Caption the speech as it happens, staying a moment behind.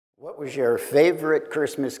What was your favorite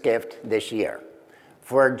Christmas gift this year?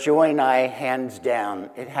 For Joy and I, hands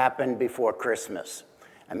down, it happened before Christmas.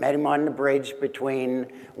 I met him on the bridge between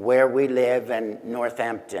where we live and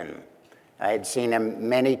Northampton. I had seen him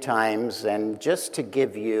many times, and just to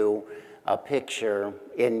give you a picture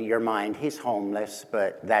in your mind, he's homeless,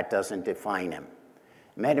 but that doesn't define him.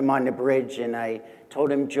 I met him on the bridge, and I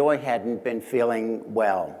told him Joy hadn't been feeling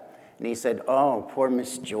well. And he said, "Oh, poor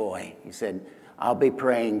Miss Joy." He said, "I'll be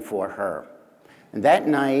praying for her." And that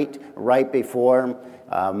night, right before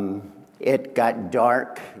it got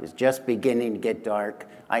dark, it was just beginning to get dark,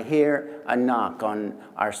 I hear a knock on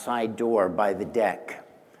our side door by the deck.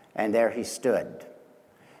 And there he stood.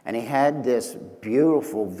 And he had this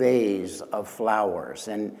beautiful vase of flowers.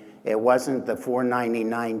 And it wasn't the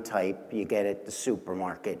 $4.99 type you get at the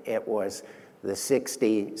supermarket. It was the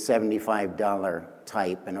 $60, $75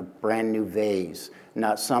 type in a brand new vase,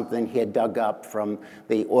 not something he had dug up from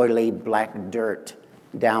the oily black dirt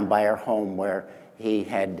down by our home where he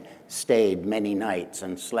had stayed many nights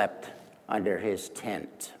and slept under his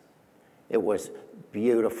tent. It was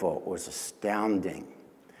beautiful. It was astounding.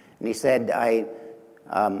 And he said,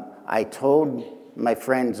 I told my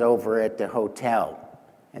friends over at the hotel,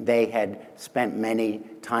 and they had spent many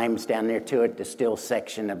times down there too at the still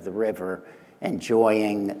section of the river,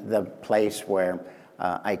 enjoying the place where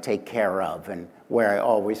I take care of and where I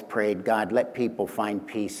always prayed, God, let people find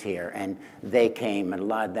peace here. And they came, and a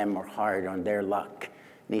lot of them were hard on their luck.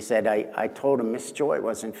 And he said, I told him Miss Joy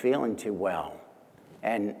wasn't feeling too well,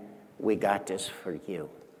 and we got this for you.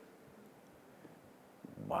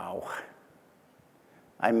 Wow.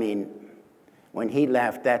 I mean, when he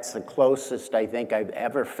left, that's the closest I think I've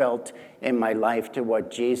ever felt in my life to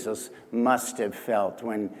what Jesus must have felt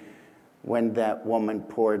when that woman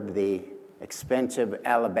poured the expensive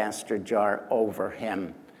alabaster jar over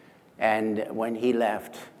him. And when he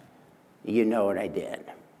left, you know what I did.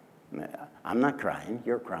 I'm not crying,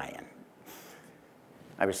 you're crying.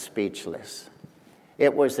 I was speechless.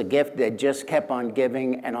 It was a gift that just kept on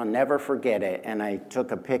giving, and I'll never forget it. And I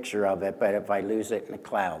took a picture of it, but if I lose it in the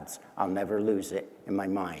clouds, I'll never lose it in my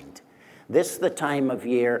mind. This is the time of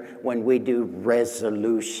year when we do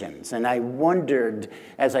resolutions. And I wondered,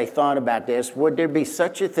 as I thought about this, would there be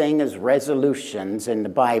such a thing as resolutions in the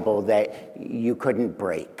Bible that you couldn't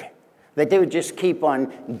break? That they would just keep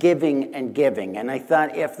on giving and giving. And I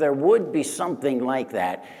thought if there would be something like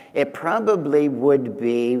that, it probably would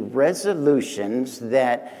be resolutions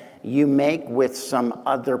that you make with some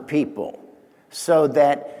other people. So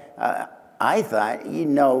that I thought,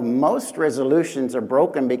 most resolutions are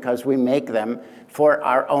broken because we make them for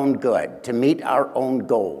our own good, to meet our own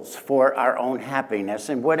goals, for our own happiness.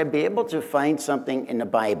 And would I be able to find something in the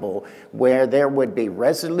Bible where there would be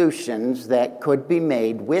resolutions that could be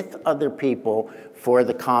made with other people for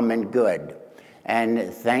the common good?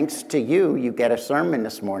 And thanks to you, you get a sermon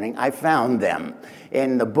this morning. I found them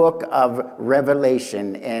in the book of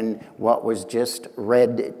Revelation in what was just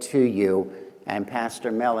read to you. And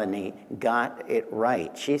Pastor Melanie got it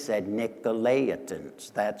right. She said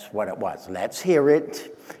Nicolaitans. That's what it was. Let's hear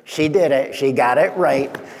it. She did it. She got it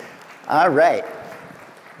right. All right.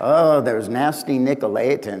 Oh, those nasty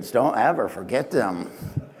Nicolaitans. Don't ever forget them.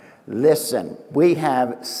 Listen, we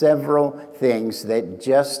have several things that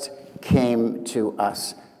just came to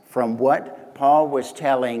us from what Paul was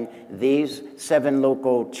telling these 7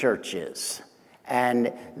 local churches.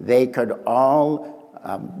 And they could all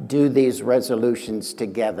do these resolutions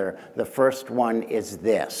together. The first one is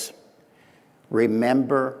this: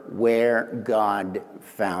 remember where God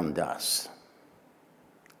found us.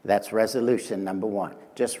 That's resolution number 1.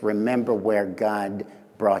 Just remember where God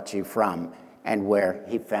brought you from and where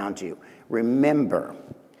he found you. Remember,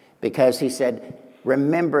 because he said,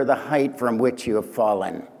 remember the height from which you have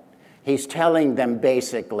fallen. He's telling them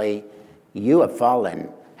basically, you have fallen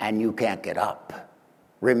and you can't get up.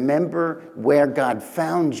 Remember where God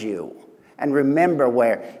found you, and remember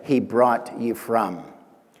where he brought you from.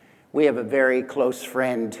 We have a very close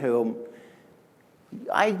friend who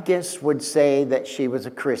I guess would say that she was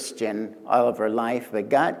a Christian all of her life, but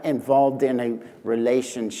got involved in a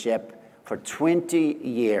relationship for 20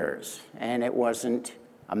 years. And it wasn't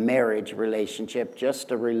a marriage relationship,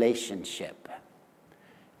 just a relationship.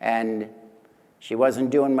 And she wasn't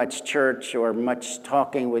doing much church or much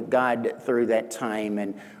talking with God through that time.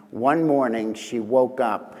 And one morning she woke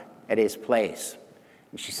up at his place.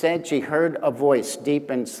 And she said she heard a voice deep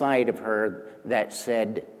inside of her that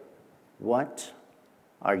said, "What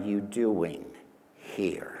are you doing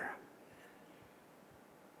here?"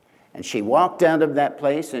 And she walked out of that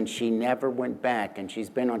place and she never went back. And she's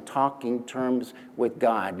been on talking terms with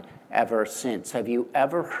God ever since. Have you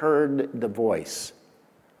ever heard the voice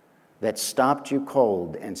that stopped you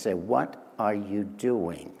cold and said, "What are you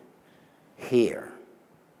doing here?"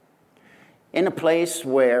 In a place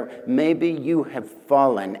where maybe you have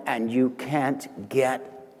fallen and you can't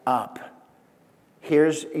get up.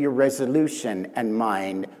 Here's your resolution and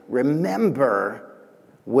mine. Remember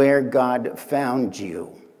where God found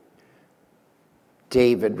you.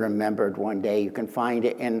 David remembered one day, you can find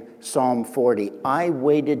it in Psalm 40, "I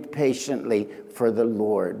waited patiently for the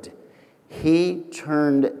Lord. He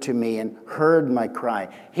turned to me and heard my cry.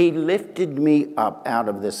 He lifted me up out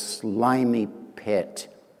of the slimy pit.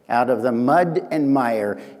 Out of the mud and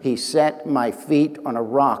mire, he set my feet on a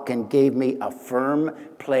rock and gave me a firm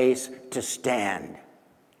place to stand."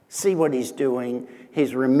 See what he's doing?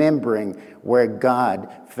 He's remembering where God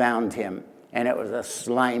found him, and it was a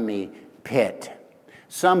slimy pit.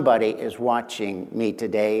 Somebody is watching me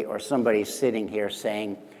today, or somebody's sitting here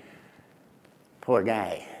saying, "Poor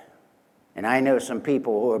guy." And I know some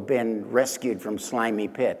people who have been rescued from slimy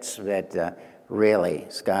pits that really,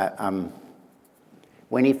 Scott,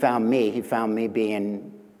 when he found me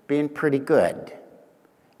being pretty good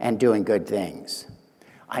and doing good things.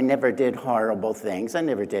 I never did horrible things. I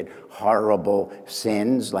never did horrible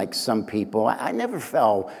sins like some people. I never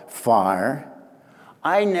fell far.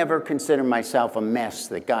 I never considered myself a mess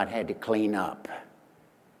that God had to clean up.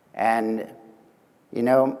 And,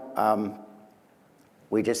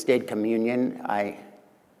 we just did communion. I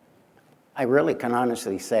really can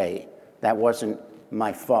honestly say that wasn't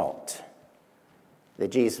my fault, that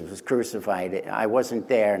Jesus was crucified. I wasn't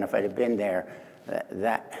there, and if I'd have been there,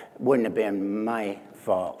 that wouldn't have been my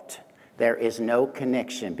fault. There is no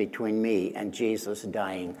connection between me and Jesus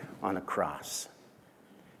dying on a cross.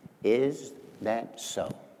 Is that so?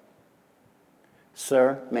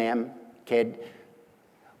 Sir, ma'am, kid,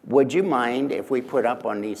 would you mind if we put up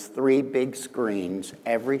on these 3 big screens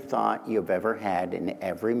every thought you've ever had and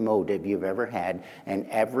every motive you've ever had and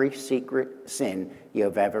every secret sin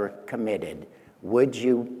you've ever committed? Would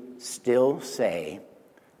you still say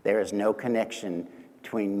there is no connection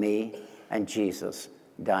between me and Jesus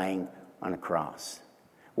dying on a cross?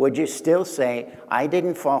 Would you still say, I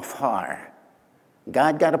didn't fall far?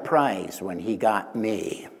 God got a prize when he got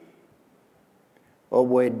me? Or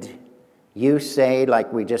would you say,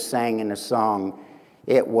 like we just sang in a song,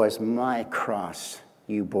 it was my cross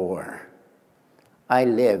you bore. I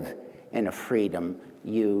live in a freedom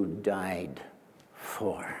you died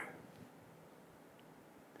for.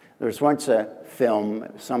 There was once a film,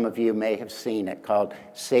 some of you may have seen it, called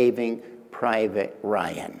Saving Private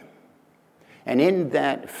Ryan. And in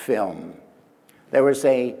that film, there was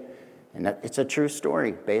and it's a true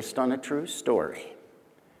story, based on a true story.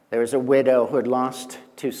 There was a widow who had lost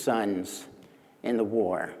 2 sons in the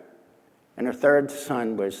war. And her 3rd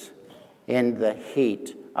son was in the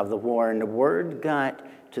heat of the war. And the word got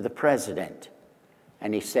to the president.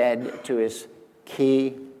 And he said to his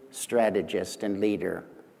key strategist and leader,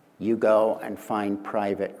 you go and find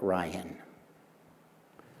Private Ryan.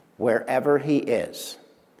 Wherever he is,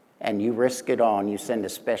 and you risk it all, and you send a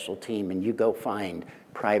special team, and you go find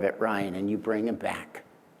Private Ryan, and you bring him back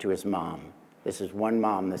to his mom. This is one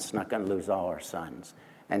mom that's not going to lose all her sons.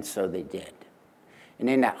 And so they did. And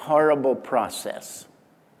in that horrible process,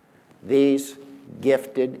 these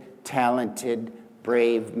gifted, talented,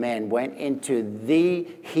 brave men went into the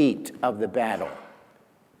heat of the battle.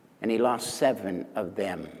 And he lost 7 of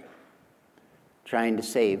them trying to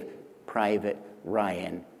save Private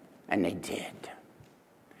Ryan, and they did.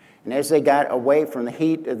 And as they got away from the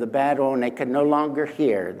heat of the battle and they could no longer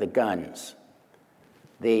hear the guns,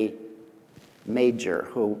 the major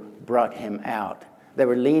who brought him out, they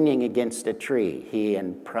were leaning against a tree, he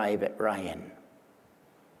and Private Ryan.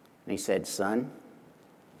 And he said, son,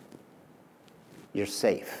 you're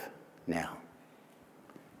safe now.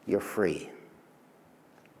 You're free.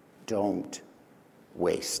 Don't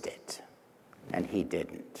waste it. And he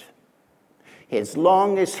didn't. As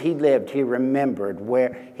long as he lived, he remembered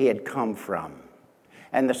where he had come from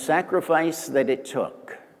and the sacrifice that it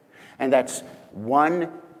took. And that's one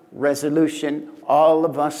resolution all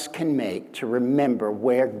of us can make, to remember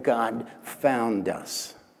where God found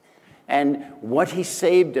us and what he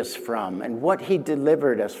saved us from and what he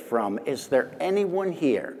delivered us from. Is there anyone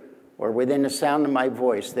here or within the sound of my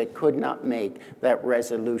voice that could not make that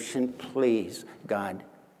resolution? Please, God,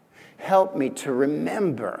 help me to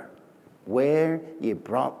remember where you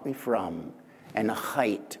brought me from and the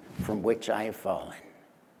height from which I have fallen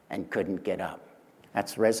and couldn't get up.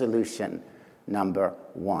 That's resolution number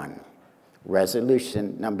 1.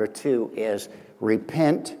 Resolution number 2 is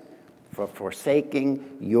repent for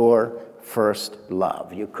forsaking your first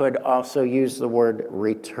love. You could also use the word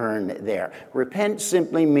return there. Repent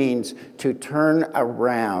simply means to turn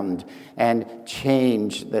around and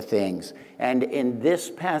change the things. And in this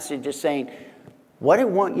passage is saying, what I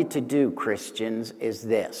want you to do, Christians, is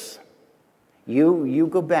this. You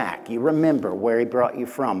go back, you remember where he brought you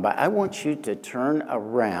from, but I want you to turn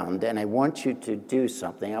around and I want you to do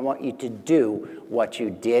something. I want you to do what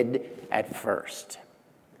you did at first.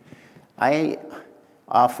 I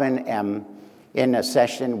often am in a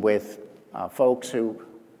session with folks who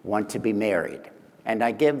want to be married, and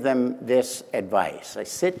I give them this advice. I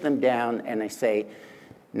sit them down and I say,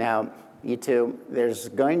 now, you two, there's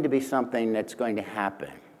going to be something that's going to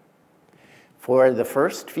happen. For the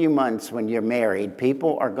first few months when you're married,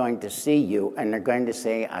 people are going to see you and they're going to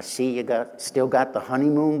say, I see you still got the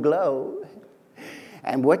honeymoon glow.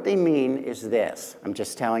 And what they mean is this. I'm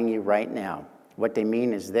just telling you right now. What they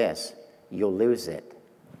mean is this. You'll lose it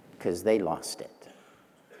because they lost it.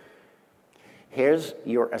 Here's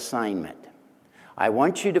your assignment. I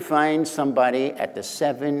want you to find somebody at the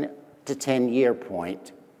 7 to 10 year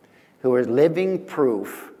point who are living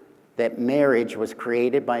proof that marriage was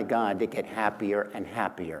created by God to get happier and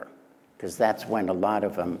happier, because that's when a lot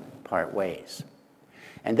of them part ways.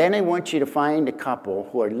 And then I want you to find a couple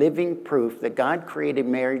who are living proof that God created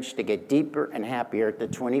marriage to get deeper and happier at the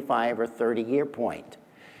 25 or 30 year point.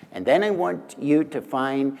 And then I want you to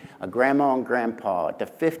find a grandma and grandpa at the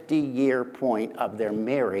 50 year point of their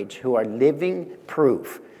marriage who are living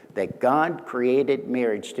proof that God created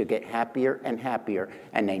marriage to get happier and happier,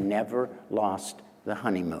 and they never lost the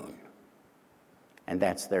honeymoon. And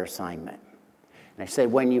that's their assignment. And I say,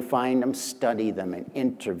 when you find them, study them and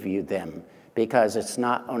interview them, because it's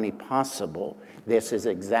not only possible, this is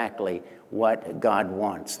exactly what God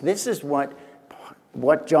wants. This is what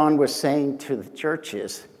John was saying to the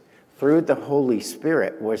churches through the Holy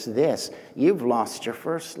Spirit was this: you've lost your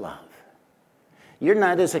first love. You're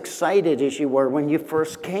not as excited as you were when you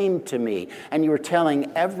first came to me, and you were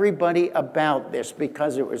telling everybody about this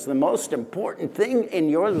because it was the most important thing in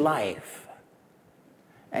your life.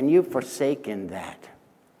 And you've forsaken that.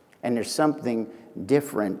 And there's something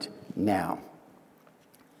different now.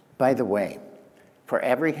 By the way, for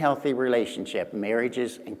every healthy relationship,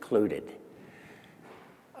 marriages included,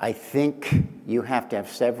 I think you have to have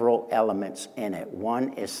several elements in it.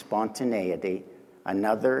 One is spontaneity.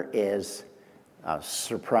 Another is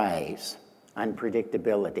surprise,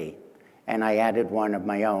 unpredictability. And I added one of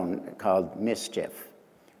my own called mischief.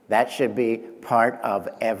 That should be part of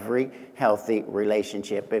every healthy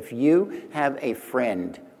relationship. If you have a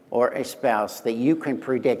friend or a spouse that you can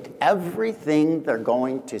predict everything they're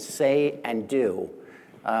going to say and do,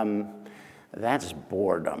 that's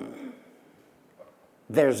boredom.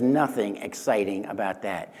 There's nothing exciting about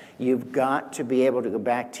that. You've got to be able to go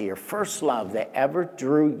back to your first love that ever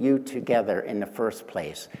drew you together in the first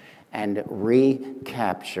place and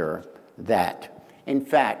recapture that. In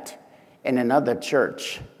fact, in another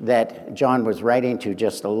church that John was writing to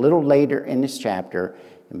just a little later in this chapter,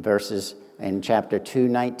 in chapter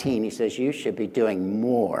 2:19, he says, you should be doing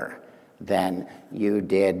more than you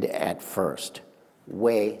did at first.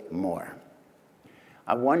 Way more.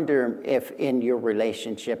 I wonder if in your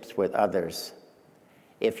relationships with others,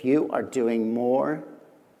 if you are doing more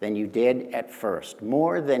than you did at first,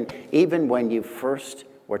 more than even when you first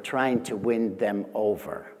were trying to win them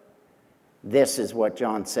over. This is what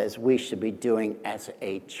John says we should be doing as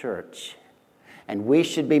a church. And we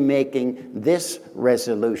should be making this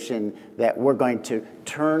resolution that we're going to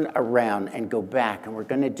turn around and go back, and we're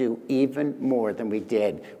going to do even more than we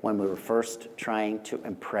did when we were first trying to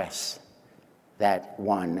impress that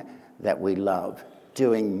one that we love.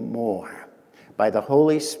 Doing more. By the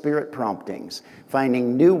Holy Spirit promptings,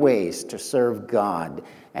 finding new ways to serve God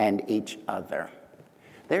and each other.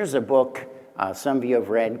 There's a book some of you have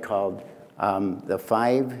read called The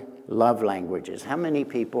 5 Love Languages. How many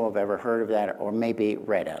people have ever heard of that or maybe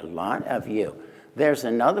read it? A lot of you. There's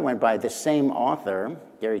another one by the same author,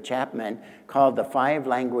 Gary Chapman, called The 5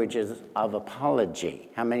 Languages of Apology.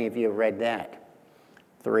 How many of you have read that?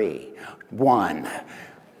 3. 1.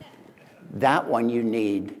 That one you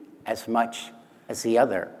need as much as the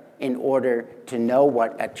other in order to know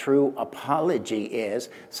what a true apology is,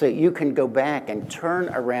 so you can go back and turn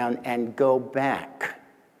around and go back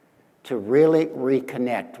to really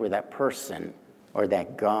reconnect with that person or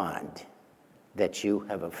that God that you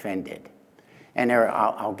have offended. And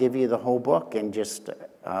I'll give you the whole book in just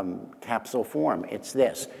capsule form. It's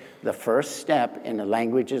this. The first step in the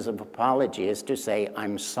languages of apology is to say,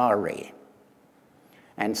 I'm sorry.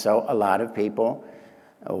 And so a lot of people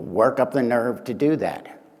work up the nerve to do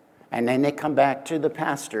that. And then they come back to the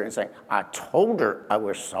pastor and say, I told her I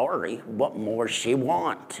was sorry. What more she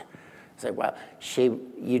want? I say, well,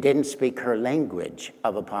 you didn't speak her language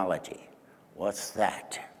of apology. What's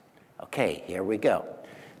that? Okay, here we go.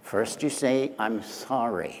 First you say, I'm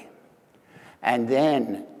sorry. And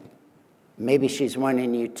then maybe she's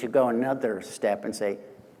wanting you to go another step and say,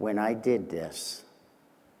 when I did this,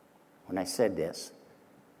 when I said this,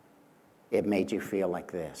 it made you feel like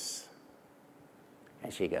this.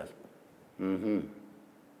 And she goes,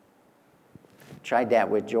 Tried that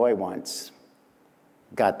with Joy once.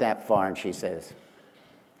 Got that far and she says,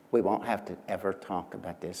 we won't have to ever talk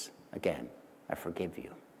about this again. I forgive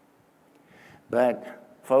you.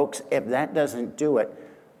 But folks, if that doesn't do it,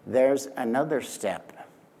 there's another step.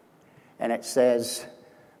 And it says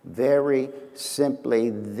very simply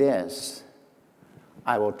this: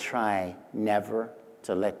 I will try never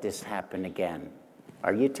to let this happen again.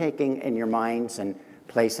 Are you taking in your minds and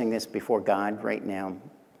placing this before God right now?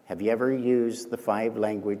 Have you ever used the 5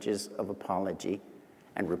 languages of apology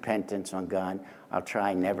and repentance on God? I'll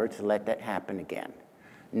try never to let that happen again.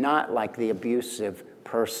 Not like the abusive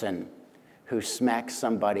person who smacks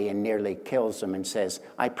somebody and nearly kills them and says,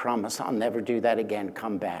 I promise I'll never do that again,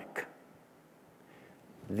 come back.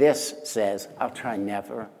 This says, I'll try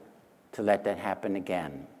never to let that happen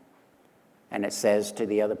again. And it says to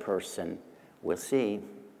the other person, we'll see,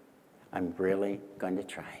 I'm really going to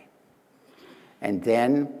try. And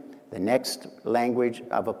then the next language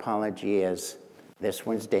of apology is, this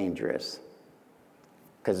one's dangerous,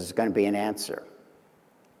 because it's going to be an answer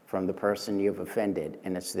from the person you've offended,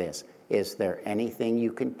 and it's this: is there anything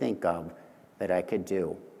you can think of that I could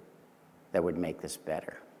do that would make this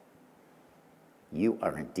better? You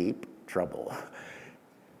are in deep trouble.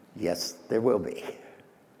 Yes, there will be.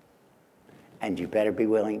 And you better be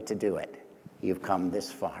willing to do it. You've come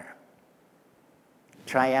this far.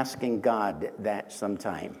 Try asking God that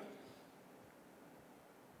sometime.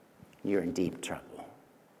 You're in deep trouble.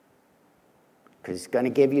 Because He's going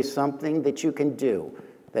to give you something that you can do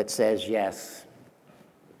that says, yes,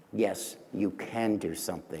 you can do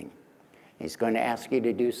something. He's going to ask you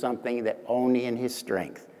to do something that only in His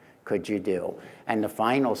strength could you do. And the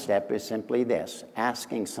final step is simply this: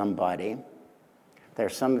 asking somebody.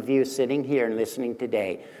 There's some of you sitting here and listening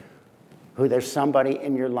today who there's somebody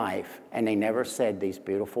in your life and they never said these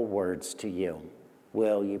beautiful words to you.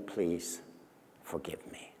 Will you please forgive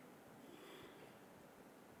me?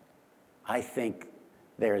 I think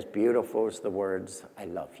they're as beautiful as the words, I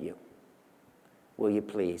love you. Will you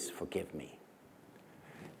please forgive me?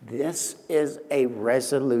 This is a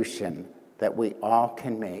resolution that we all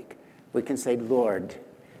can make. We can say, Lord,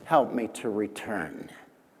 help me to return.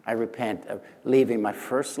 I repent of leaving my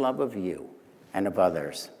first love of you and of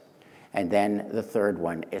others. And then the third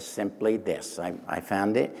one is simply this. I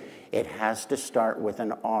found it. It has to start with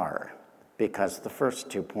an R, because the first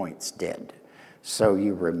 2 points did. So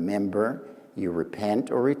you remember, you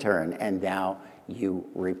repent or return, and now you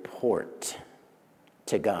report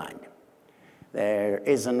to God. There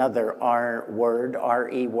is another R word,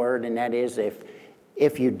 R-E word, and that is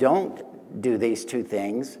if you don't do these 2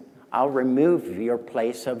 things, I'll remove your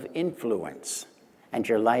place of influence, and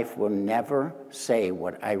your life will never say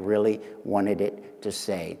what I really wanted it to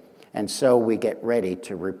say. And so we get ready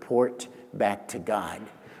to report back to God.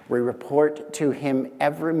 We report to Him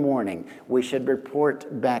every morning. We should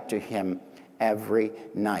report back to Him every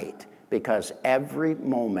night, because every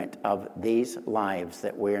moment of these lives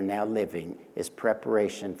that we are now living is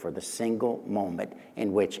preparation for the single moment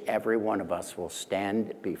in which every one of us will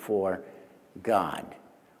stand before God.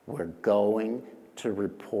 We're going to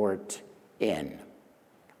report in.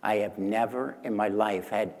 I have never in my life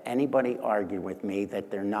had anybody argue with me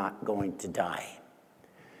that they're not going to die.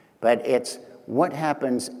 But it's what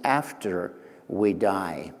happens after we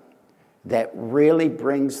die that really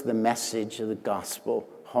brings the message of the gospel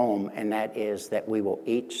home, and that is that we will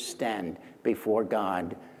each stand before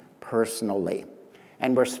God personally.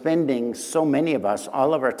 And we're spending, so many of us,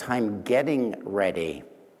 all of our time getting ready,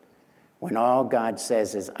 when all God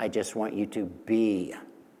says is, I just want you to be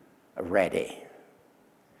ready.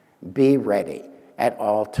 Be ready at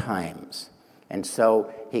all times. And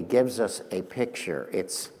so He gives us a picture.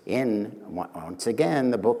 It's in, once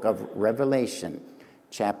again, the book of Revelation,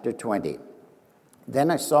 chapter 20.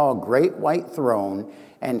 Then I saw a great white throne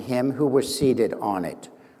and Him who was seated on it.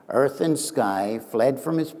 Earth and sky fled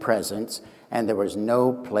from His presence, and there was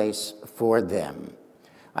no place for them.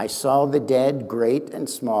 I saw the dead, great and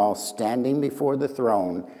small, standing before the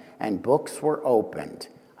throne, and books were opened.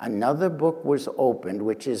 Another book was opened,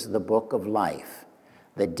 which is the book of life.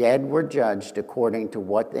 The dead were judged according to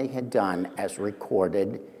what they had done as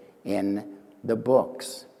recorded in the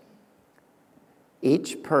books.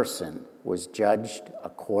 Each person was judged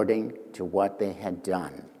according to what they had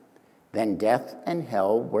done. Then death and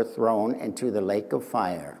hell were thrown into the lake of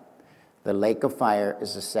fire. The lake of fire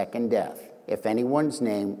is the second death. If anyone's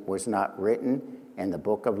name was not written in the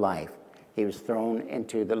book of life, he was thrown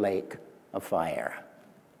into the lake of fire.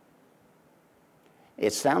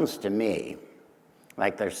 It sounds to me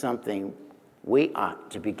like there's something we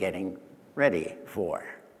ought to be getting ready for.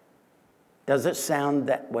 Does it sound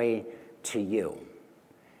that way to you?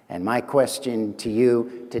 And my question to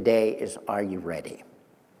you today is, are you ready?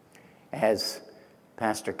 As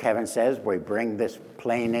Pastor Kevin says, we bring this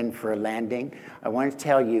plane in for a landing. I want to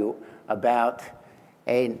tell you about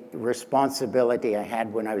a responsibility I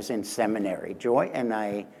had when I was in seminary. Joy and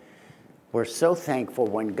I were so thankful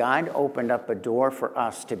when God opened up a door for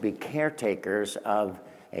us to be caretakers of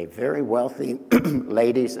a very wealthy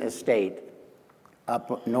ladies' estate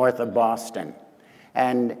up north of Boston.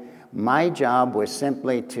 And my job was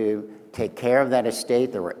simply to take care of that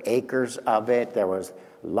estate. There were acres of it. There was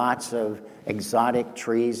lots of exotic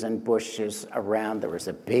trees and bushes around. There was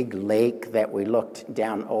a big lake that we looked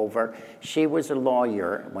down over. She was a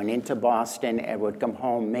lawyer, went into Boston, and would come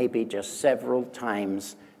home maybe just several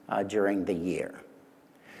times during the year.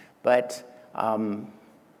 But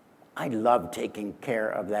I loved taking care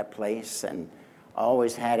of that place and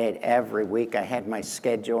always had it every week. I had my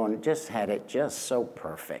schedule and just had it just so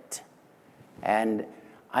perfect. And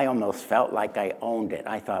I almost felt like I owned it.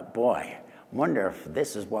 I thought, boy, wonder if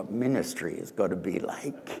this is what ministry is going to be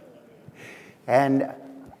like. And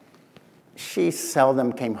she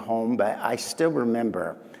seldom came home, but I still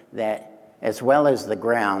remember that as well as the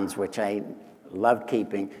grounds, which I loved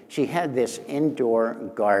keeping, she had this indoor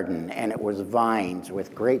garden, and it was vines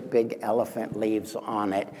with great big elephant leaves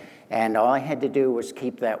on it. And all I had to do was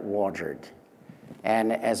keep that watered.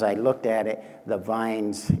 And as I looked at it, the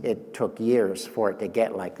vines, it took years for it to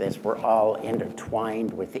get like this. We're all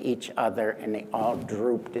intertwined with each other, and they all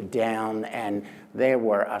drooped down, and they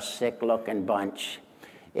were a sick-looking bunch.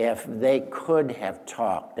 If they could have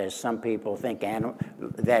talked, as some people think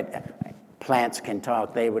that plants can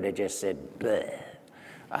talk, they would have just said, bleh.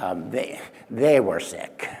 They were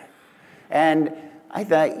sick. And I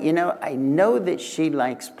thought, I know that she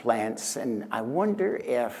likes plants, and I wonder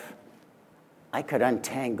if I could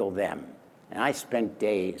untangle them. And I spent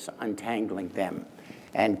days untangling them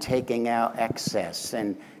and taking out excess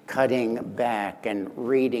and cutting back and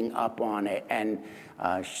reading up on it. And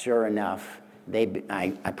sure enough,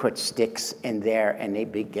 I put sticks in there, and they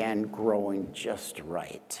began growing just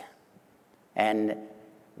right. And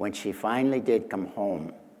when she finally did come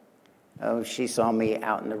home, she saw me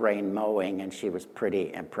out in the rain mowing, and she was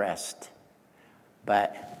pretty impressed.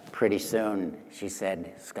 But pretty soon she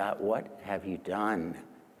said, Scott, what have you done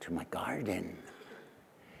to my garden?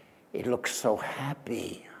 It looks so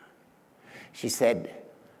happy. She said,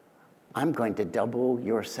 I'm going to double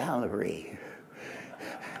your salary.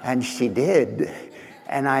 And she did.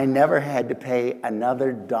 And I never had to pay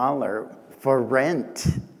another dollar for rent.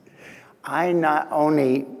 I not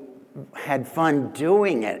only had fun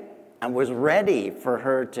doing it, I was ready for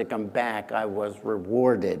her to come back. I was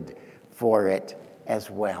rewarded for it as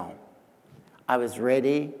well. I was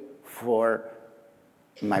ready for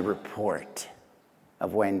my report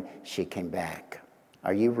of when she came back.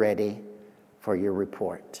 Are you ready for your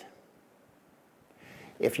report?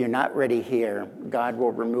 If you're not ready here, God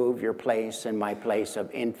will remove your place and my place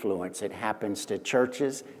of influence. It happens to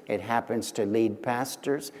churches. It happens to lead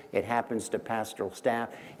pastors. It happens to pastoral staff.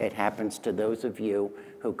 It happens to those of you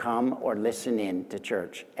who come or listen in to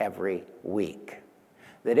church every week.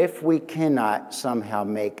 That if we cannot somehow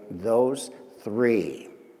make those 3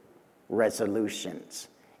 resolutions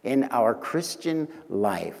in our Christian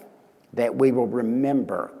life, that we will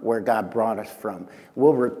remember where God brought us from,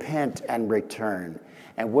 we'll repent and return,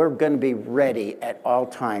 and we're going to be ready at all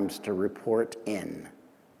times to report in,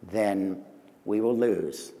 then we will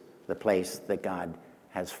lose the place that God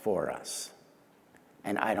has for us.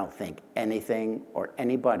 And I don't think anything or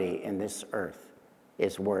anybody in this earth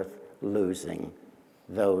is worth losing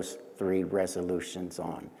those 3 resolutions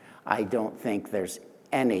on. I don't think there's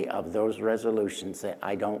any of those resolutions that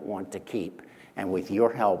I don't want to keep. And with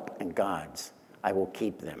your help and God's, I will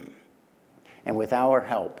keep them. And with our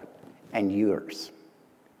help and yours,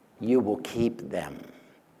 you will keep them.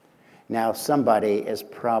 Now, somebody is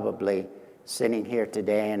probably sitting here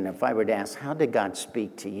today, and if I would ask, how did God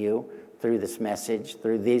speak to you through this message,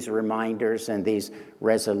 through these reminders and these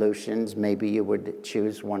resolutions? Maybe you would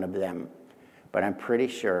choose one of them. But I'm pretty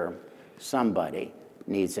sure somebody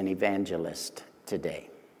needs an evangelist today.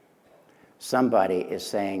 Somebody is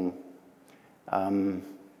saying,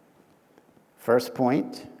 first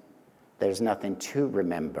point, there's nothing to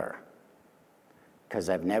remember because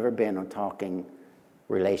I've never been on talking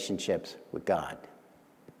relationships with God.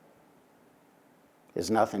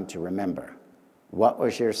 There's nothing to remember. What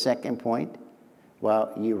was your second point?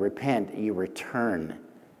 Well, you repent, you return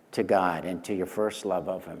to God and to your first love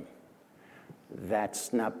of Him.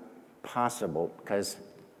 That's not possible because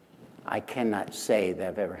I cannot say that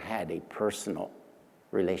I've ever had a personal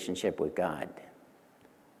relationship with God,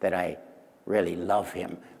 that I really love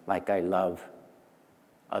Him like I love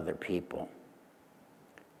other people.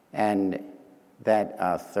 And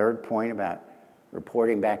that third point about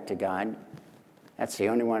reporting back to God, that's the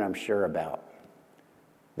only one I'm sure about.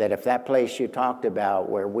 That if that place you talked about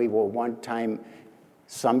where we will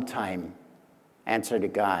sometime answer to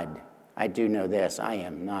God, I do know this, I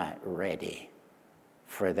am not ready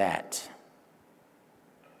for that.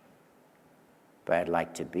 But I'd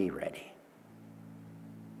like to be ready.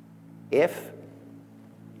 If,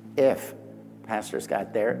 Pastor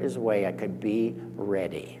Scott, there is a way I could be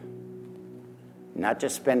ready, not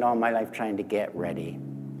just spend all my life trying to get ready,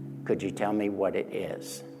 could you tell me what it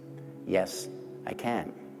is? Yes, I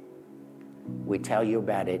can. We tell you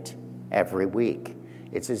about it every week.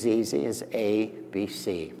 It's as easy as A, B,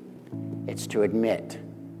 C. It's to admit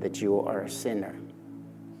that you are a sinner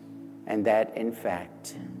and that, in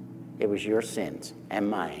fact, it was your sins and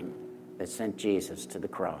mine that sent Jesus to the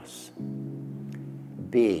cross.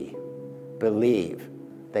 B, believe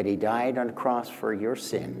that He died on the cross for your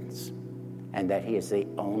sins and that He is the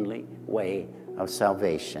only way of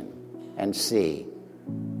salvation. And C,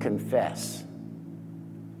 confess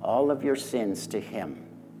all of your sins to Him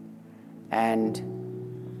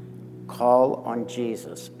and call on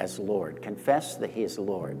Jesus as Lord. Confess that He is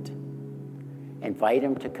Lord. Invite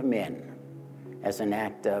Him to come in as an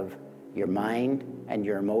act of your mind and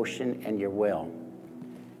your emotion and your will.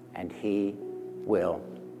 And He will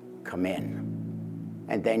come in.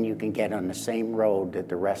 And then you can get on the same road that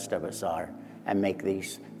the rest of us are and make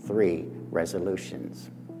these 3 resolutions.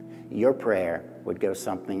 Your prayer would go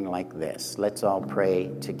something like this. Let's all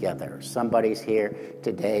pray together. Somebody's here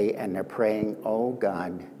today and they're praying, oh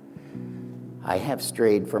God, I have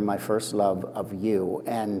strayed from my first love of You,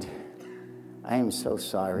 and I am so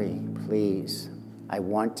sorry. Please, I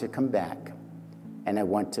want to come back, and I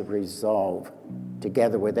want to resolve,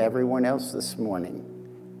 together with everyone else this morning,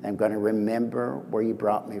 I'm going to remember where You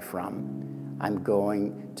brought me from. I'm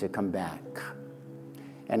going to come back.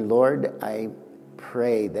 And Lord, I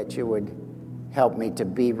pray that You would help me to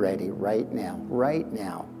be ready right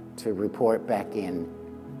now, to report back in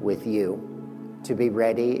with You. To be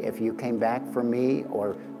ready if You came back for me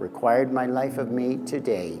or required my life of me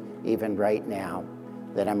today, even right now,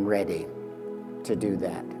 that I'm ready to do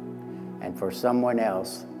that. And for someone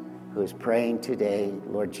else who's praying today,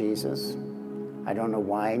 Lord Jesus, I don't know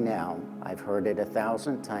why now. I've heard it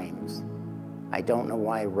 1,000 times. I don't know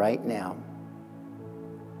why right now.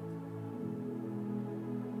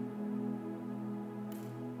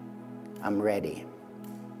 I'm ready.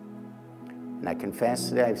 And I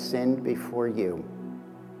confess that I've sinned before You,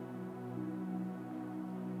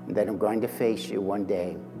 and that I'm going to face You one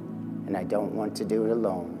day, and I don't want to do it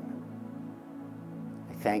alone.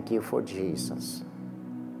 I thank You for Jesus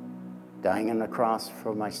dying on the cross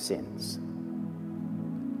for my sins.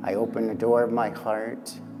 I open the door of my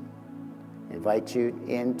heart, invite You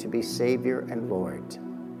in to be Savior and Lord,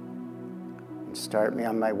 and start me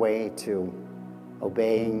on my way to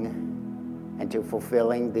obeying and to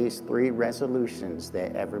fulfilling these 3 resolutions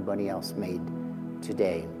that everybody else made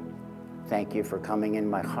today. Thank You for coming in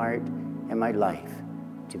my heart and my life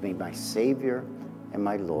to be my Savior and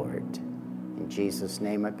my Lord. In Jesus'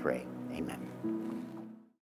 name I pray, amen.